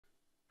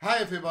Hi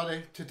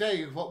everybody,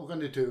 today what we're going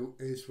to do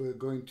is we're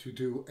going to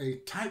do a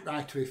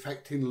typewriter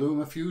effect in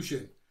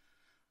LumaFusion,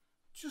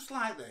 just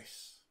like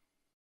this.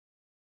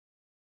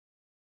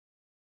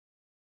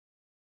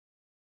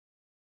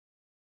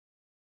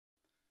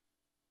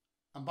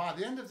 And by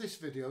the end of this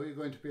video you're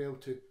going to be able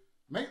to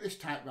make this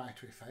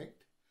typewriter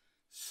effect,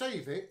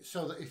 save it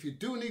so that if you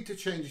do need to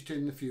change it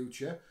in the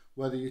future,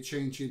 whether you're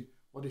changing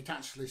what it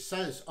actually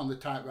says on the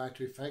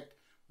typewriter effect,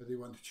 whether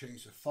you want to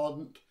change the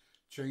font,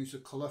 change the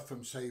colour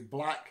from say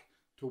black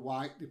to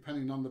white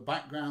depending on the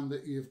background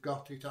that you've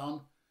got it on,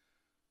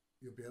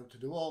 you'll be able to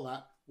do all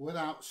that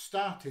without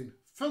starting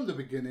from the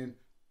beginning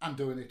and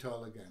doing it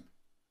all again.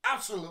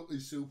 Absolutely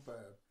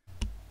superb.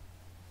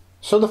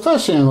 So the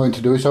first thing I'm going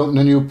to do is open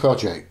a new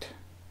project,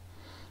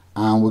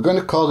 and we're going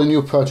to call the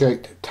new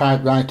project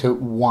Typewriter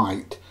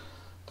White.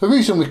 The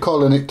reason we're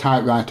calling it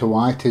Typewriter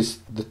White is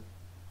the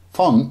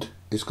font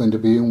is going to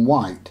be in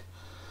white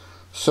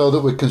so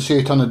that we can see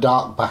it on a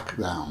dark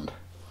background.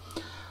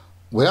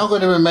 We are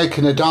going to be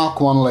making a dark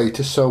one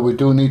later, so we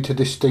do need to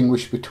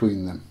distinguish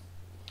between them.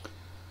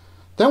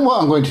 Then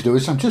what I'm going to do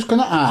is I'm just going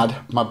to add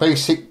my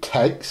basic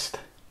text,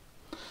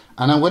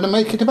 and I'm going to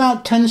make it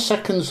about 10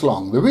 seconds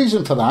long. The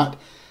reason for that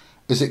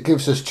is it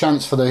gives us a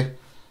chance for the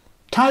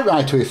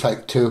typewriter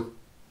effect to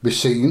be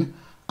seen,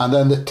 and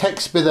then the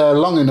text be there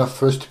long enough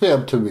for us to be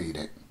able to read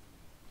it.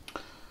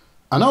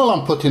 And all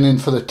I'm putting in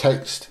for the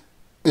text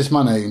is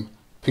my name,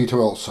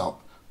 Peter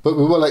Alsop, but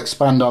we will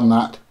expand on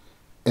that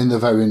in the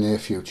very near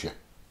future.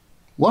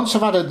 Once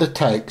I've added the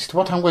text,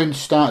 what I'm going to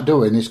start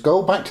doing is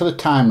go back to the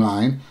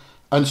timeline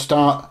and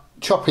start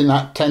chopping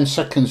that 10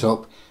 seconds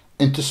up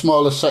into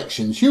smaller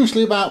sections,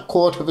 usually about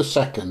 1/4 of a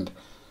second.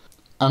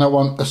 And I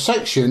want a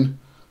section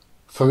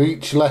for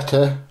each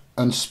letter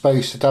and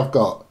space that I've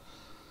got.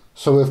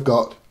 So we've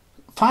got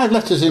 5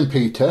 letters in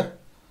Peter,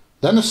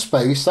 then a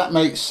space, that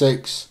makes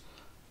 6,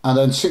 and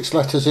then 6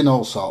 letters in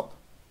Alsop.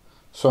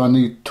 So I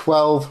need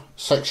 12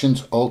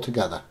 sections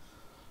altogether.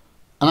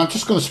 And I'm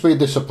just going to speed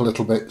this up a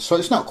little bit so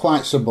it's not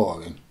quite so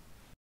boring.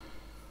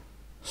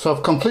 So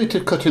I've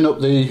completed cutting up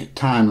the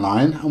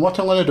timeline, and what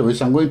I'm going to do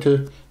is I'm going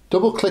to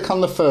double click on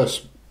the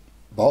first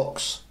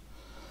box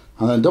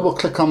and then double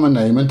click on my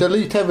name and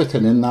delete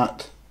everything in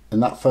that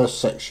first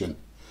section.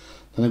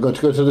 Then I'm going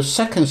to go to the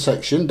second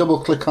section, double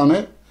click on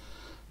it,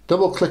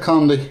 double click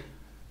on the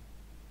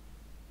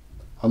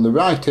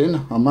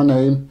writing on my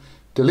name,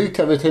 delete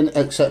everything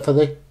except for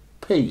the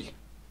P.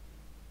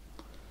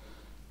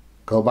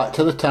 Go back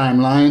to the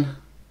timeline,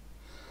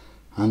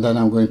 and then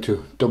I'm going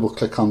to double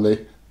click on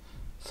the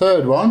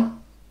third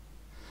one,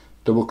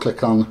 double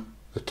click on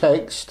the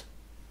text,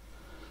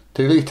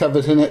 delete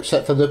everything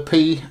except for the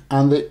P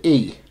and the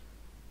E.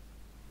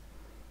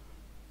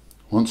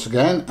 Once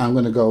again I'm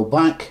going to go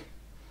back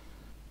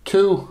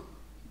to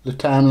the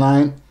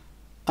timeline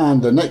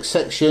and the next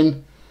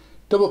section,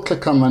 double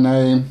click on my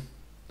name,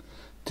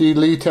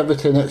 delete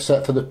everything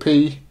except for the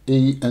P,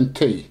 E and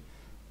T,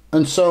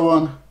 and so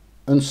on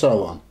and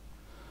so on.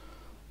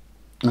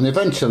 And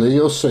eventually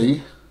you'll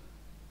see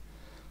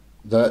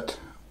that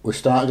we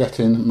start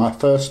getting my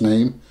first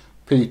name,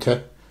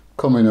 Peter,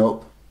 coming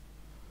up,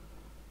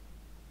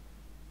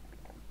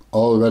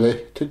 all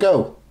ready to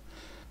go.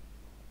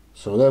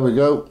 So there we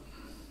go.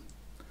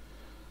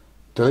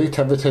 Delete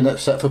everything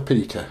except for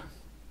Peter.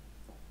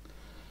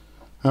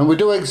 And we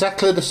do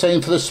exactly the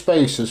same for the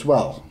space as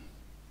well.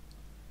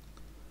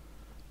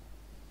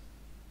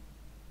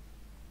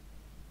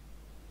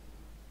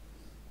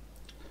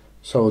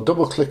 So I'll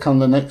double click on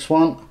the next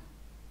one,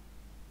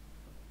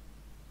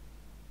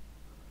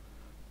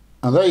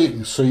 and there you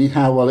can see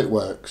how well it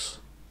works.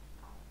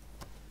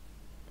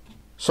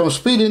 So I'm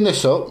speeding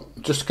this up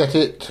just to get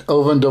it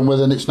over and done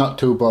with and it's not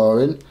too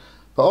boring,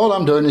 but all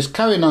I'm doing is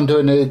carrying on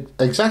doing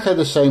exactly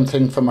the same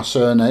thing for my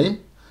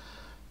surname,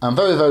 and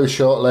very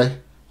shortly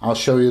I'll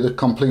show you the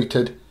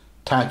completed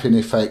typing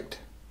effect.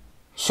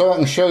 So I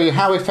can show you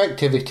how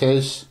effective it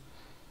is.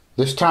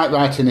 This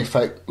typewriting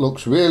effect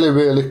looks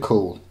really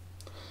cool.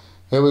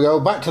 Here we go,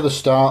 back to the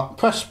start,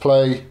 press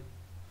play,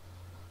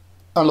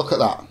 and look at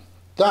that.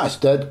 That's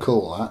dead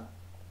cool, that.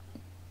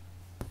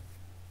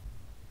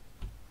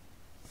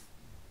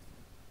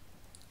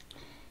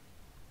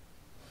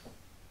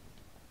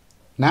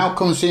 Now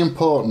comes the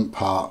important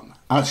part,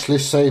 actually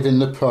saving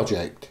the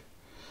project.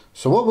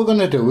 So what we're going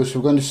to do is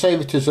we're going to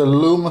save it as a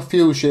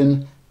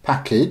LumaFusion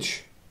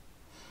package,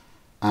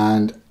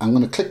 and I'm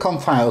going to click on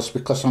Files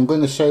because I'm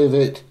going to save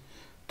it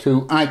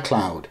to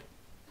iCloud.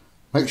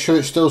 Make sure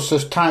it still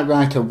says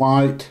Typewriter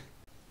White,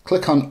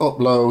 click on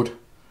Upload,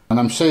 and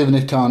I'm saving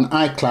it on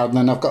iCloud, and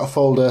then I've got a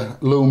folder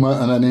Luma,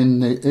 and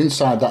then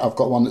inside that I've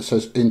got one that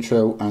says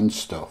Intro and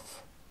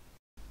Stuff.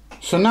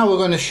 So now we're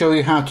going to show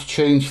you how to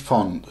change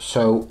font.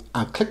 So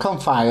I click on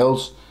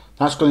Files,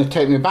 that's going to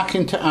take me back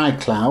into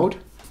iCloud,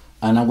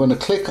 and I'm going to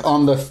click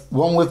on the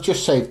one we've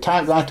just saved,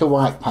 Typewriter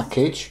White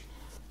package,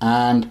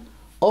 and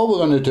all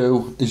we're going to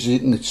do is, you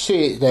can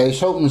see it there,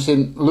 it opens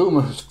in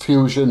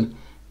LumaFusion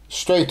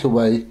straight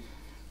away.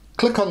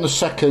 Click on the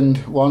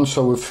second one,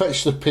 so we've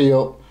fetched the P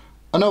up,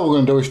 and all we're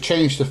going to do is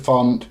change the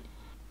font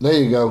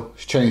there you go,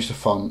 it's changed the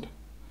font.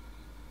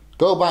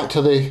 Go back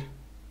to the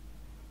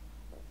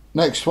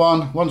next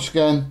one, once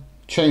again,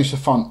 change the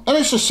font. And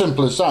it's as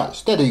simple as that,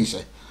 it's dead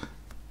easy.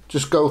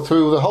 Just go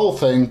through the whole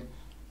thing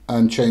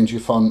and change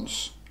your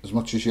fonts as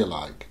much as you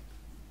like.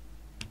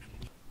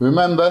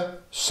 Remember,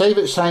 save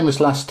it same as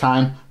last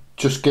time,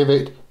 just give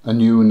it a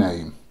new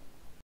name.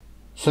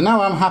 So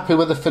now I'm happy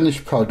with the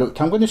finished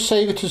product. I'm going to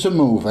save it as a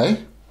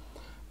movie,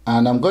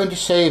 and I'm going to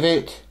save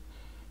it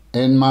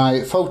in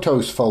my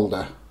photos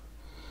folder.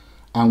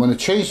 I'm going to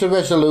change the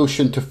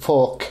resolution to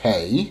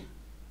 4K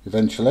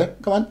eventually.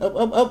 Come on, up,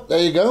 up, up, there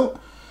you go.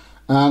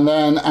 And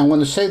then I'm going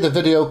to save the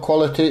video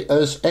quality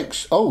as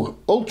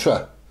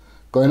Ultra,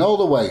 going all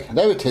the way.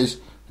 There it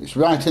is, it's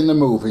right in the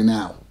movie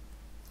now.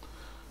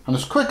 And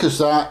as quick as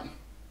that,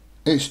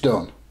 it's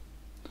done.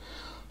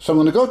 So I'm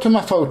going to go to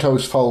my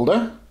photos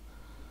folder,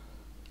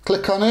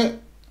 click on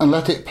it and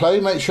let it play,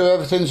 make sure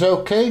everything's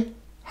okay.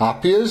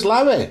 Happy as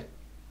Larry.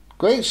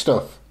 Great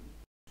stuff.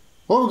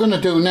 What we're going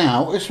to do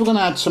now is we're going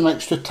to add some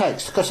extra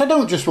text, because I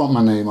don't just want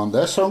my name on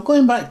there. So I'm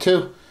going back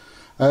to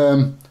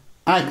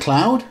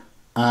iCloud,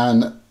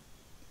 and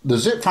the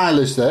zip file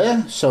is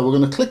there. So we're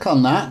going to click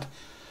on that,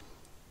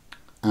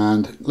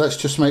 and let's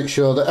just make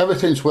sure that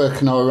everything's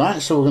working all right.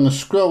 So we're going to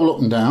scroll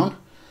up and down,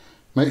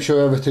 make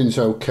sure everything's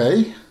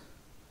okay.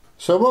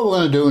 So what we're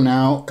going to do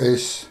now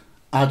is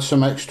add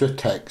some extra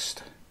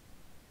text.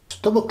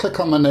 Double click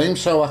on my name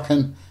so I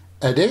can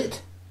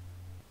edit.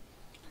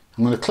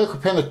 I'm going to click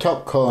up in the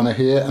top corner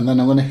here, and then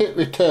I'm going to hit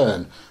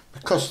return,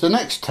 because the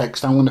next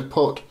text I'm going to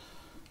put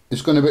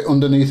is going to be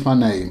underneath my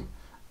name.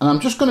 And I'm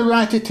just going to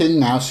write it in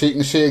now so you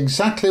can see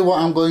exactly what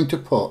I'm going to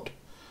put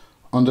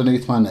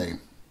underneath my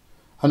name.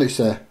 And it's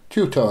a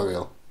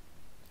tutorial.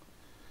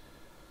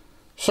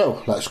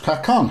 So let's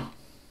crack on.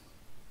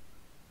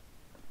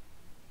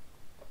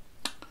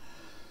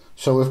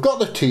 So we've got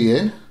the T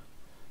in.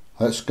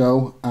 Let's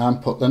go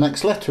and put the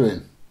next letter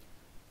in.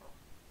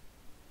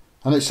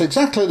 And it's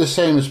exactly the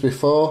same as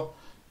before.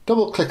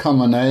 Double click on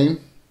my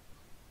name,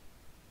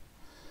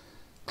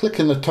 click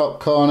in the top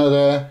corner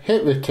there,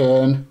 hit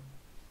return,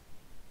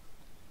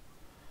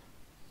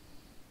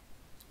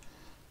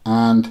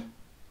 and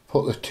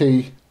put the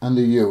T and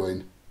the U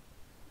in,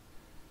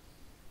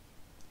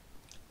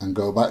 and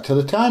go back to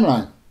the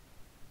timeline.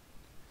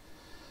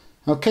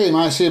 Okay, you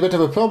might see a bit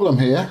of a problem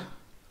here.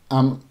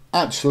 I've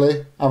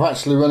actually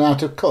run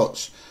out of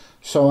cuts,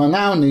 so I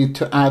now need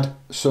to add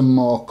some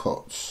more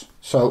cuts.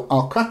 So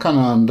I'll crack on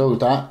and do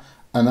that,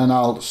 and then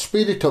I'll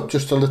speed it up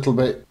just a little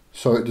bit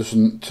so it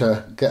doesn't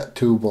get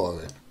too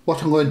boring.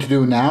 What I'm going to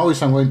do now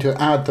is I'm going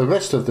to add the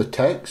rest of the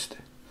text,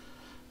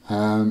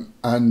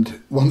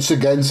 and once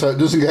again, so it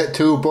doesn't get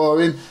too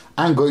boring,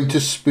 I'm going to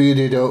speed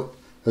it up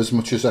as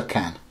much as I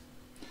can.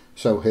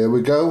 So here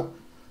we go.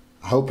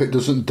 I hope it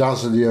doesn't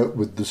dazzle you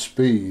with the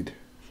speed.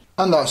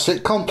 And that's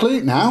it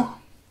complete now.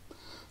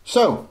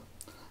 So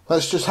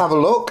let's just have a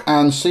look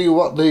and see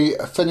what the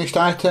finished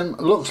item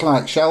looks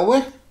like, shall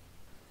we?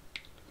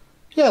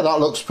 Yeah, that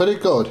looks pretty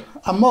good.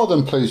 I'm more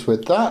than pleased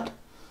with that.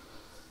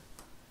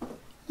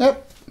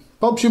 Yep,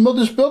 Bob's your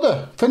mother's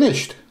brother.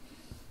 Finished.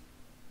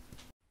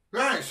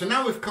 Right, so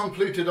now we've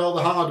completed all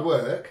the hard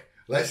work.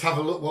 Let's have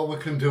a look what we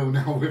can do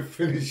now we've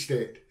finished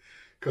it.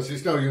 Because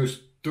it's no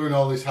use doing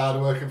all this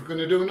hard work if we're going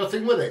to do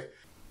nothing with it.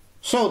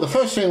 So the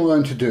first thing we're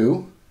going to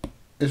do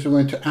is we're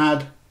going to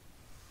add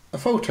a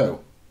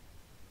photo.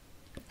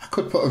 I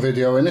could put a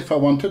video in if I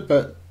wanted,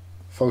 but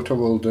photo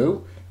will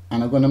do.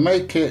 And I'm going to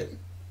make it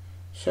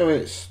so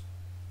it's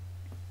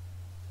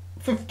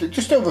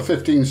just over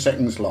 15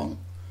 seconds long.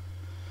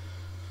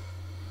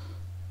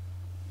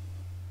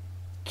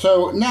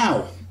 So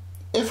now,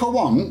 if I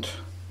want,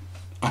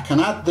 I can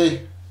add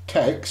the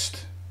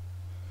text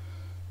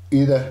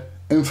either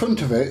in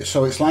front of it,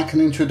 so it's like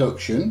an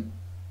introduction.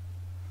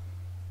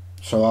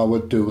 So I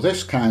would do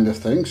this kind of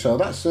thing. So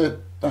that's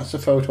the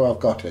photo I've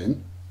got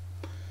in.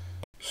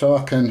 So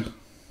I can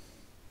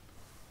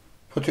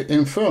put it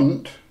in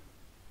front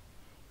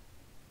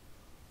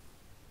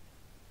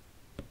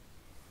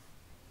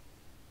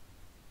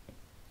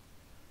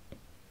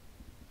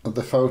of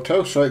the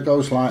photo, so it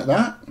goes like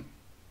that.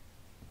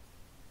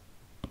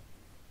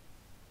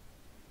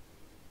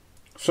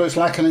 So it's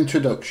like an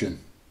introduction.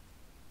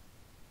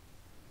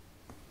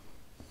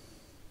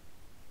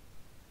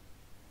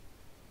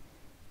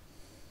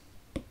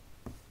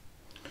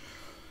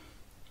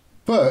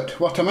 But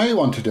what I may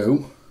want to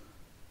do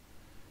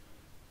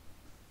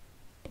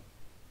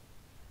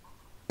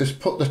is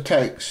put the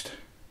text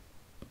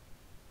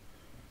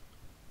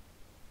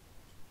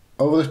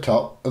over the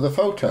top of the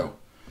photo.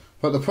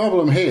 But the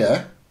problem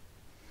here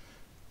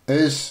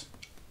is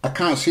I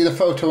can't see the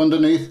photo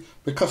underneath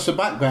because the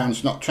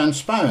background's not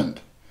transparent.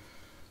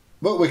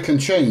 But we can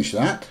change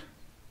that,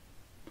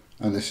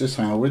 and this is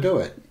how we do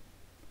it.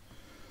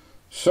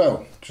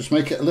 So just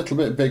make it a little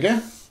bit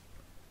bigger.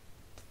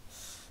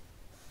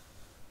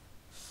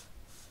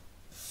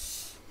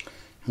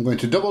 I'm going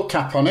to double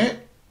tap on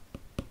it,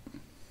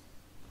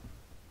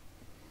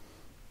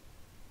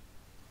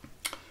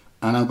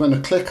 and I'm going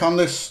to click on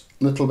this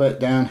little bit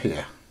down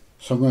here.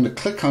 So I'm going to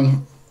click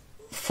on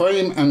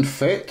frame and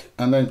fit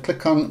and then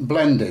click on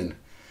blending.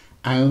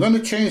 And I'm going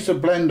to change the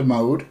blend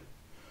mode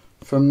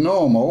from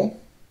normal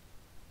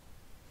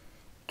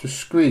to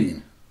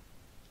screen.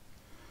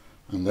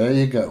 And there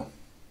you go.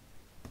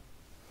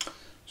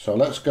 So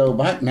let's go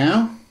back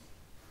now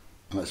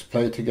and let's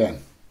play it again.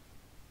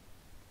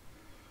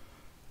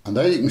 And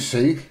there you can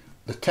see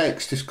the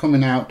text is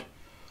coming out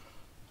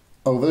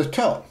over the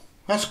top.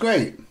 That's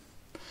great.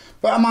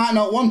 But I might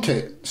not want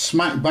it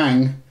smack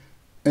bang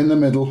in the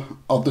middle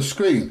of the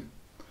screen.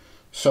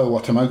 So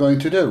what am I going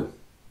to do?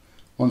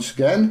 Once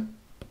again,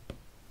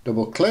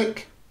 double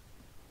click.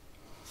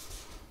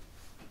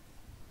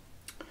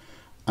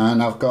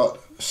 And I've got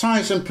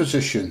size and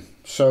position.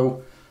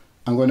 So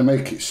I'm going to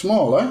make it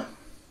smaller.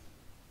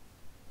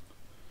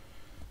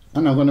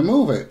 And I'm going to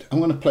move it. I'm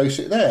going to place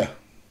it there.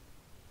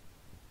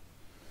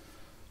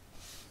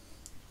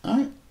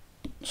 Alright,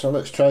 so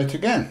let's try it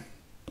again.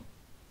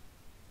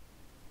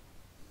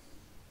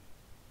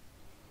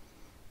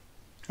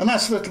 And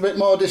that's a little bit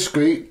more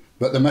discreet,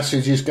 but the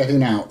message is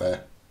getting out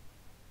there.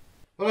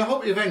 Well, I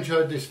hope you've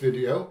enjoyed this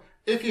video.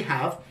 If you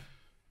have,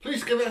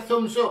 please give it a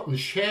thumbs up and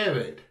share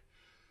it.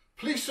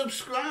 Please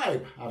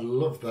subscribe, I'd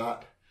love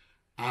that.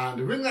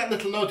 And ring that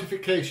little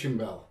notification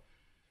bell.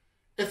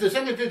 If there's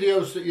any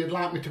videos that you'd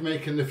like me to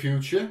make in the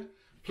future,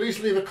 please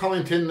leave a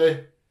comment in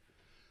the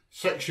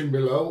section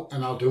below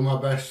and I'll do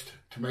my best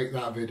to make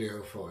that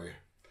video for you.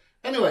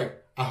 Anyway,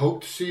 I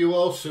hope to see you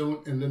all soon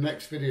in the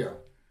next video.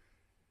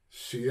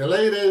 See you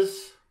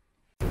laters.